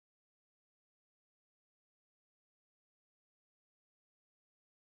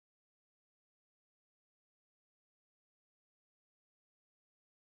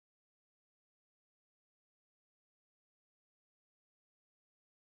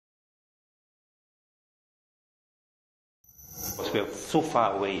We are so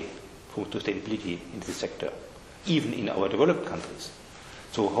far away from sustainability in this sector, even in our developed countries.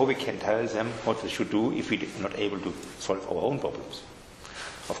 So how we can tell them what they should do if we are not able to solve our own problems?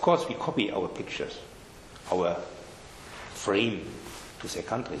 Of course, we copy our pictures, our frame to their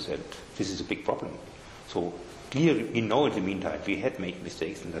countries, and this is a big problem. So clearly, we know in the meantime we had made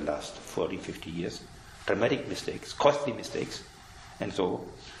mistakes in the last 40, 50 years, dramatic mistakes, costly mistakes, and so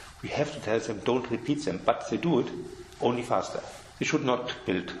we have to tell them don't repeat them, but they do it only faster. They should not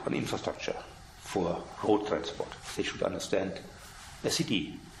build an infrastructure for road transport. They should understand a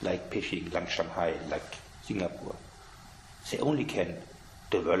city like Beijing, like Shanghai, like Singapore. They only can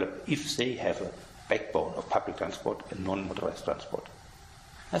develop if they have a backbone of public transport and non-motorized transport.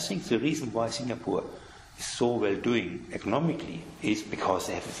 I think the reason why Singapore is so well doing economically is because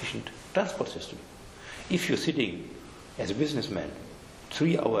they have efficient transport system. If you're sitting as a businessman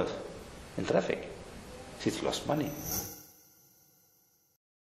 3 hours in traffic, it's lost money.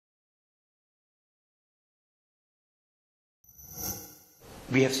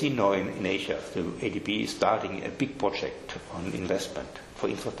 We have seen now in Asia, the ADB is starting a big project on investment for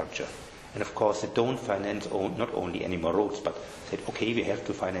infrastructure. And of course, they don't finance not only any more roads, but said, okay, we have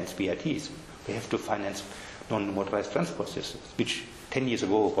to finance BRTs. We have to finance non-motorized transport systems, which 10 years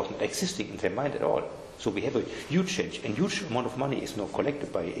ago wasn't existing in their mind at all. So we have a huge change, and huge amount of money is now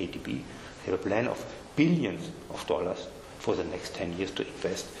collected by ADB. They have a plan of billions of dollars for the next 10 years to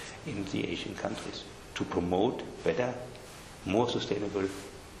invest in the Asian countries to promote better, more sustainable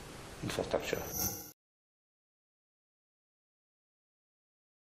infrastructure.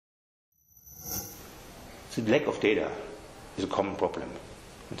 The lack of data is a common problem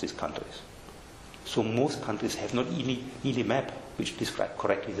in these countries. So most countries have not even a map which describes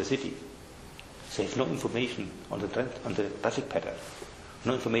correctly the city. They have no information on the traffic pattern,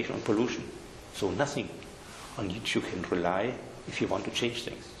 no information on pollution, so nothing on which you can rely if you want to change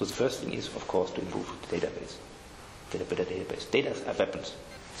things. So the first thing is, of course, to improve the database, get a better database. Data are weapons.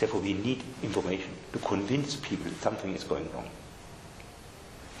 Therefore, we need information to convince people that something is going wrong.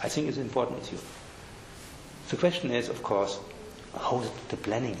 I think it's an important issue. The question is, of course, how the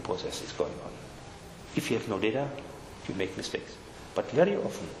planning process is going on. If you have no data, you make mistakes. But very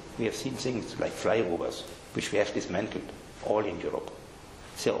often, we have seen things like flyovers, which we have dismantled, all in Europe.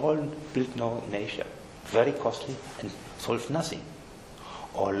 They're all built now in Asia, very costly and solve nothing.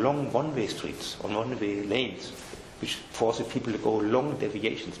 Or long one-way streets, or one-way lanes, which force the people to go long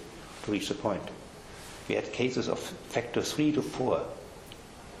deviations to reach the point. We had cases of factor 3 to 4,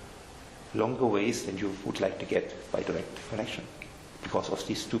 longer ways than you would like to get by direct connection, because of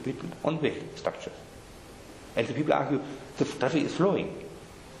these stupid one-way structures. And the people argue the traffic is flowing,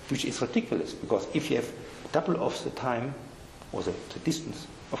 which is ridiculous, because if you have double of the time, or the distance,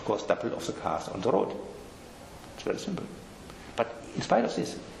 of course, double of the cars on the road. It's very simple. But in spite of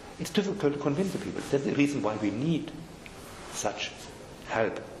this, it's difficult to convince the people. That's the reason why we need such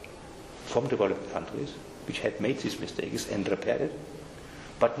help from developed countries, which had made these mistakes and repaired it,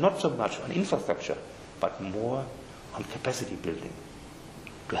 but not so much on infrastructure, but more on capacity building,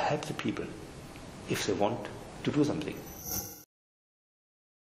 to help the people if they want to do something.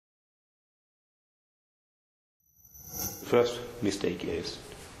 The first mistake is,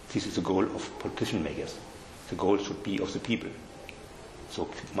 this is the goal of politician makers. The goal should be of the people. So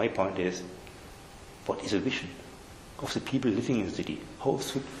my point is, what is the vision of the people living in the city? How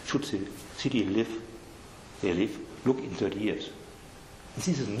should the city live? They live, look in 30 years. And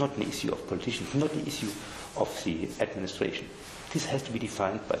this is not an issue of politicians, not an issue of the administration. This has to be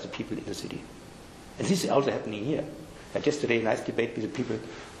defined by the people in the city. And this is also happening here. And yesterday, a nice debate with the people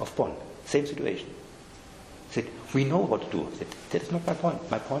of Bonn. Same situation. Said, we know what to do. Said, that is not my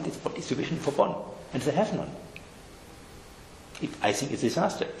point. My point is, what is the vision for Bonn? And they have none. I think it's a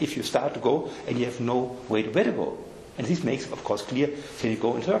disaster if you start to go and you have no way to where to go. And this makes, of course, clear that you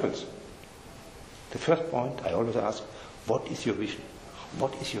go in circles. The first point I always ask, what is your vision?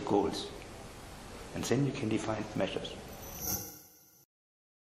 What is your goals? And then you can define measures.